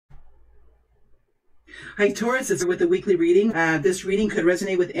Hi Taurus, it's with the weekly reading. This reading could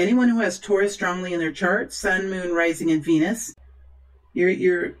resonate with anyone who has Taurus strongly in their chart, Sun, Moon, Rising, and Venus.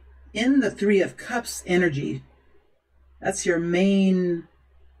 You're in the Three of Cups energy. That's your main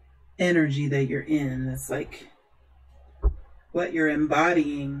energy that you're in. That's like what you're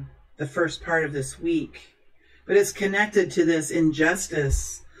embodying the first part of this week. But it's connected to this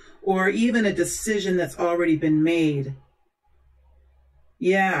injustice or even a decision that's already been made.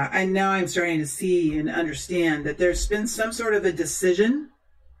 Yeah, and now I'm starting to see and understand that there's been some sort of a decision,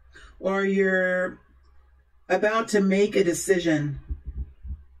 or you're about to make a decision.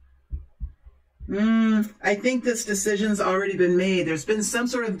 I think this decision's already been made. There's been some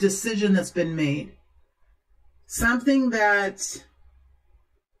sort of decision that's been made. Something that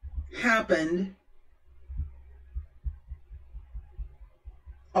happened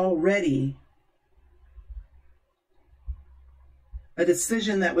already. A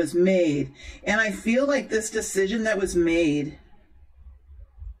decision that was made. And I feel like this decision that was made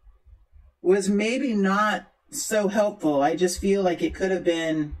was maybe not so helpful. I just feel like it could have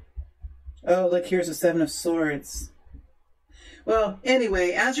been, oh, look, here's a Seven of Swords. Well,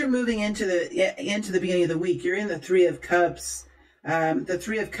 anyway, as you're moving into the beginning of the week, you're in the Three of Cups. The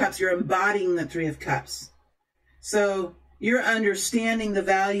Three of Cups, you're embodying the Three of Cups. So you're understanding the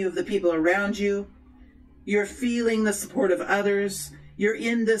value of the people around you. You're feeling the support of others. You're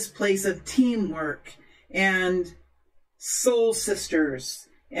in this place of teamwork and soul sisters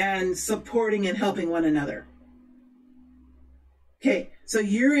and supporting and helping one another. Okay, so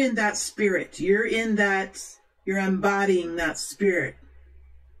you're in that spirit. You're embodying that spirit.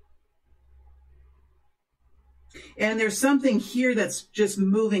 And there's something here that's just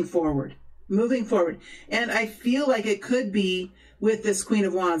moving forward. And I feel like it could be with this Queen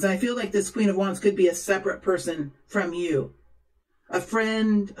of Wands. I feel like this Queen of Wands could be a separate person from you. A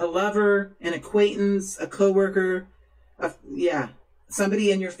friend, a lover, an acquaintance, a coworker,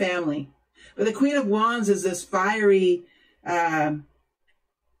 somebody in your family. But the Queen of Wands is this fiery,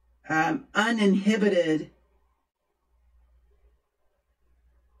 uninhibited,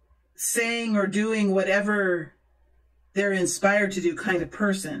 saying or doing whatever they're inspired to do kind of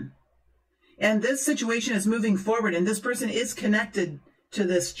person. And this situation is moving forward, and this person is connected to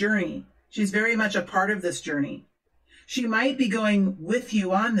this journey. She's very much a part of this journey. She might be going with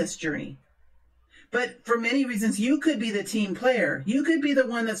you on this journey. But for many reasons, you could be the team player. You could be the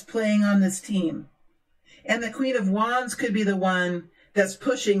one that's playing on this team. And the Queen of Wands could be the one that's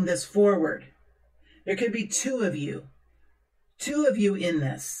pushing this forward. There could be two of you in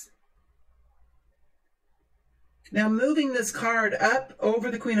this. Now, moving this card up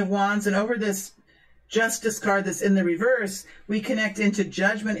over the Queen of Wands and over this Justice card that's in the reverse, we connect into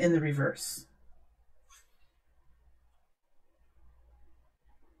Judgment in the reverse.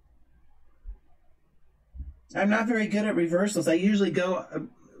 I'm not very good at reversals. I usually go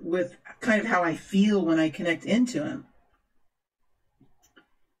with kind of how I feel when I connect into them.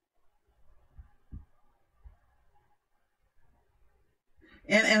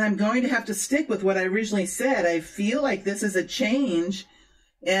 And I'm going to have to stick with what I originally said. I feel like this is a change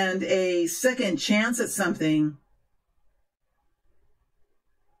and a second chance at something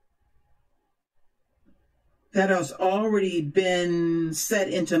that has already been set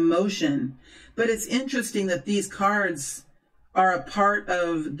into motion. But it's interesting that these cards are a part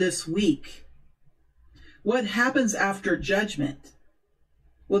of this week. What happens after Judgment?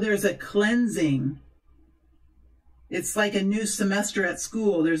 Well, there's a cleansing. It's like a new semester at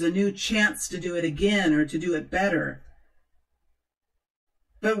school. There's a new chance to do it again or to do it better.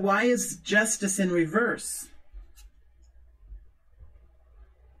 But why is Justice in reverse?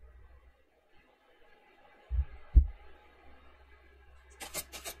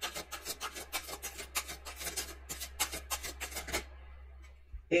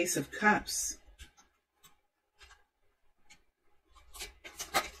 Ace of Cups.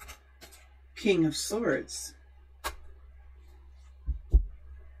 King of Swords.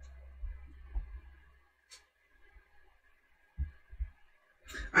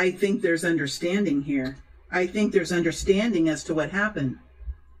 I think there's understanding here. I think there's understanding as to what happened.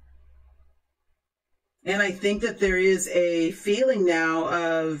 And I think that there is a feeling now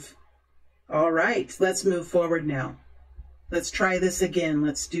of, all right, let's move forward now. Let's try this again.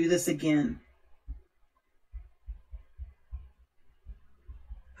 Let's do this again.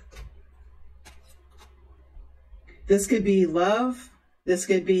 This could be love. This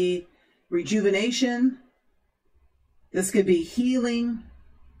could be rejuvenation. This could be healing.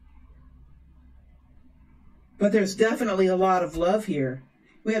 But there's definitely a lot of love here.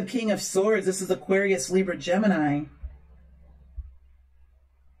 We have King of Swords. This is Aquarius, Libra, Gemini.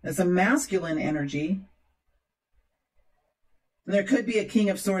 It's a masculine energy. And there could be a King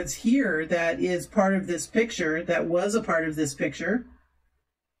of Swords here that is part of this picture, that was a part of this picture.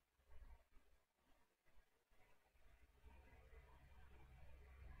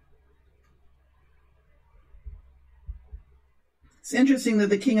 It's interesting that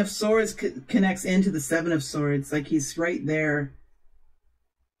the King of Swords connects into the Seven of Swords, like he's right there.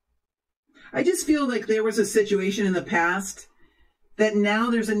 I just feel like there was a situation in the past that now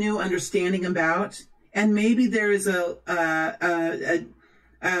there's a new understanding about, and maybe there is the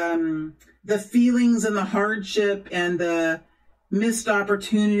feelings and the hardship and the missed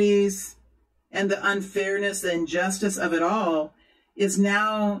opportunities and the unfairness, the injustice of it all is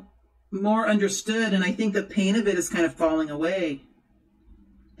now more understood, and I think the pain of it is kind of falling away.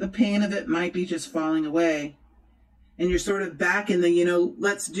 The pain of it might be just falling away. And you're sort of back in the,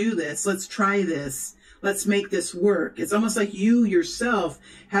 let's do this, let's try this, let's make this work. It's almost like you yourself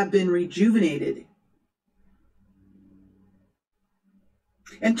have been rejuvenated.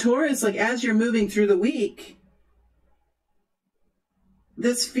 And Taurus, like as you're moving through the week,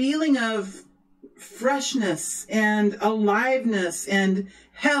 this feeling of freshness and aliveness and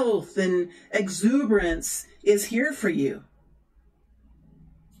health and exuberance is here for you.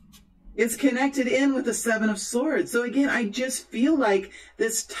 It's connected in with the Seven of Swords. So again, I just feel like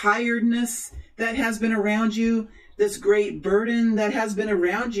this tiredness that has been around you, this great burden that has been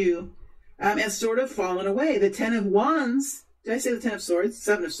around you, has sort of fallen away. The Ten of Wands, did I say the Ten of Swords?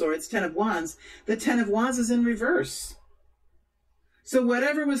 Seven of Swords, Ten of Wands. The Ten of Wands is in reverse. So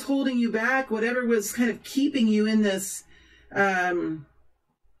whatever was holding you back, whatever was kind of keeping you in this,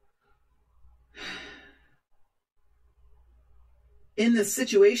 in this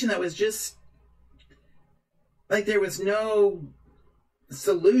situation that was just like there was no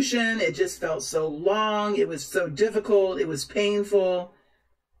solution. It just felt so long. It was so difficult. It was painful.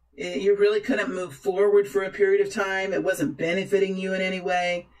 You really couldn't move forward for a period of time. It wasn't benefiting you in any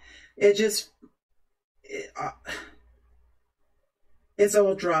way. It's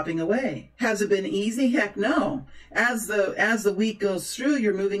all dropping away. Has it been easy? Heck no. As the week goes through,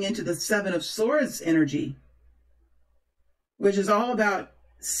 you're moving into the Seven of Swords energy, which is all about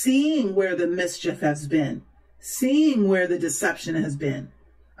seeing where the mischief has been, seeing where the deception has been,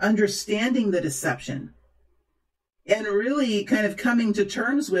 understanding the deception, and really kind of coming to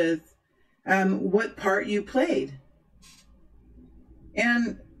terms with what part you played.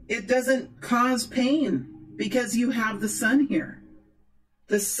 And it doesn't cause pain because you have the sun here.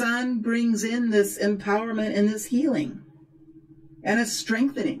 The sun brings in this empowerment and this healing and a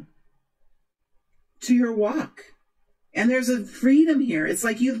strengthening to your walk. And there's a freedom here. It's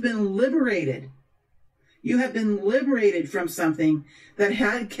like you've been liberated. You have been liberated from something that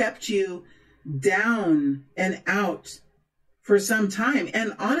had kept you down and out for some time.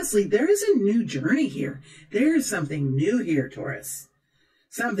 And honestly, there is a new journey here. There is something new here, Taurus.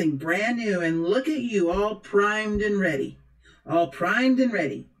 Something brand new. And look at you, all primed and ready. All primed and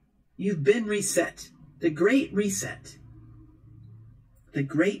ready. You've been reset. The Great Reset. The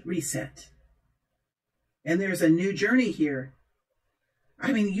Great Reset. And there's a new journey here.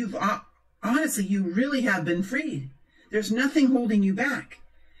 I mean, honestly, you really have been freed. There's nothing holding you back.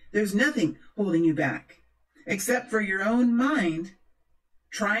 There's nothing holding you back except for your own mind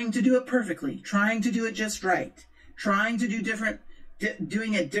trying to do it perfectly, trying to do it just right, trying to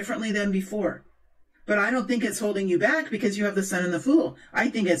doing it differently than before. But I don't think it's holding you back because you have the Sun and the Fool. I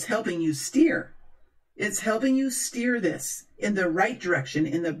think it's helping you steer. It's helping you steer this in the right direction,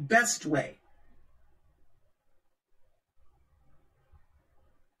 in the best way.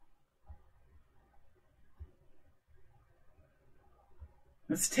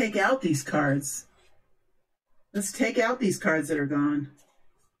 Let's take out these cards. Let's take out these cards that are gone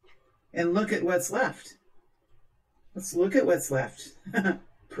and look at what's left. Let's look at what's left.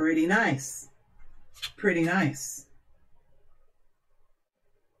 Pretty nice. Pretty nice.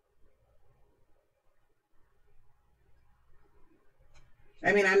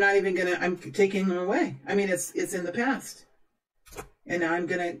 I mean, I'm not even gonna, I'm taking them away. I mean, it's in the past. And now I'm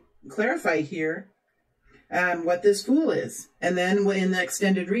gonna clarify here what this Fool is. And then in the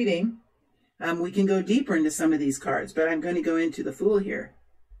extended reading, we can go deeper into some of these cards, but I'm going to go into the Fool here.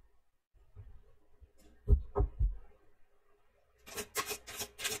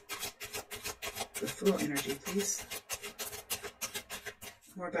 The Fool energy, please.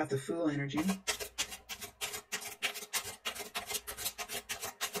 More about the Fool energy.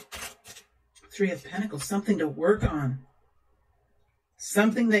 Three of Pentacles, something to work on.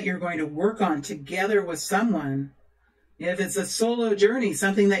 Something that you're going to work on together with someone If it's a solo journey,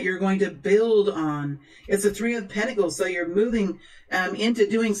 something that you're going to build on, it's a Three of Pentacles. So you're moving into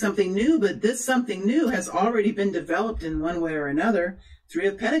doing something new, but this something new has already been developed in one way or another. Three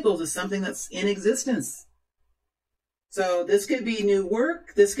of Pentacles is something that's in existence. So this could be new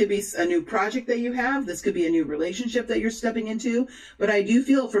work. This could be a new project that you have. This could be a new relationship that you're stepping into. But I do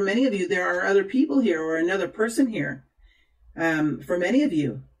feel for many of you, there are other people here or another person here for many of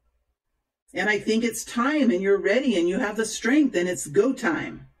you. And I think it's time and you're ready and you have the strength and it's go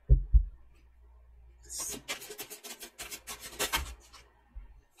time.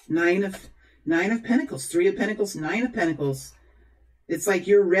 Nine of Pentacles, Three of Pentacles, Nine of Pentacles. It's like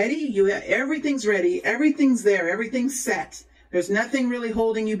you're ready. Everything's ready. Everything's there. Everything's set. There's nothing really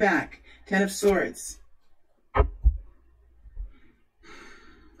holding you back. Ten of Swords.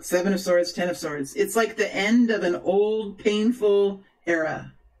 Seven of Swords, Ten of Swords. It's like the end of an old, painful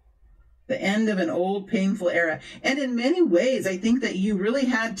era. The end of an old, painful era. And in many ways, I think that you really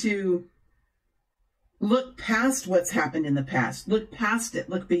had to look past what's happened in the past. Look past it.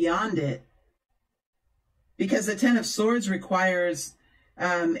 Look beyond it. Because the Ten of Swords requires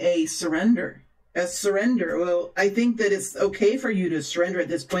a surrender. A surrender. Well, I think that it's okay for you to surrender at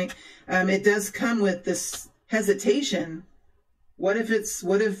this point. It does come with this hesitation. What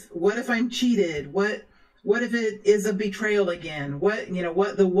if I'm cheated? What if it is a betrayal again?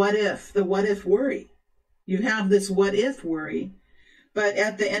 The what if worry. You have this what if worry. But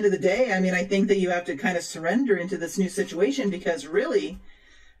at the end of the day, I mean, I think that you have to kind of surrender into this new situation because really,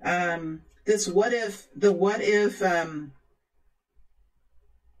 this the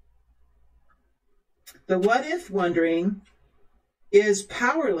what if wondering is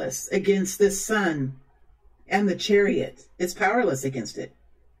powerless against this sun and the Chariot. It's powerless against it.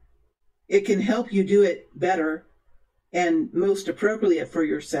 It can help you do it better and most appropriate for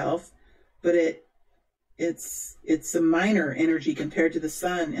yourself, but it's a minor energy compared to the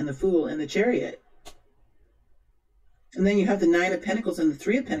Sun and the Fool and the Chariot. And then you have the Nine of Pentacles and the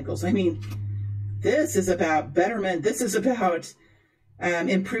Three of Pentacles. I mean, this is about betterment. This is about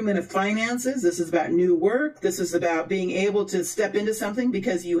improvement of finances. This is about new work. This is about being able to step into something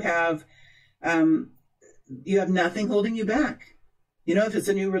because you have nothing holding you back. You know, if it's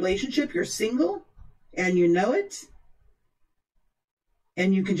a new relationship, you're single and you know it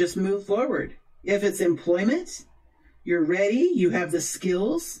and you can just move forward. If it's employment, you're ready, you have the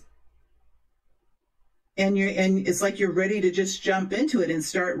skills and it's like you're ready to just jump into it and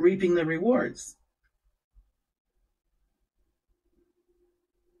start reaping the rewards.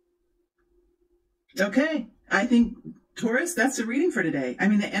 Okay, I think, Taurus, that's the reading for today. I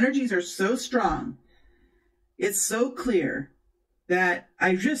mean, the energies are so strong. It's so clear that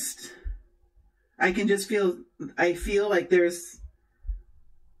I feel like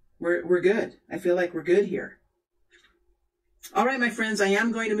we're good. I feel like we're good here. All right, my friends, I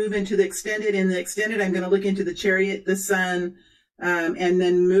am going to move into the extended. In the extended, I'm going to look into the Chariot, the Sun, and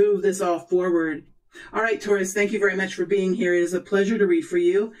then move this all forward. All right, Taurus, thank you very much for being here. It is a pleasure to read for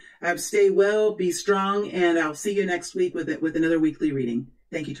you. Stay well, be strong, and I'll see you next week with another weekly reading.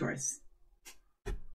 Thank you, Taurus.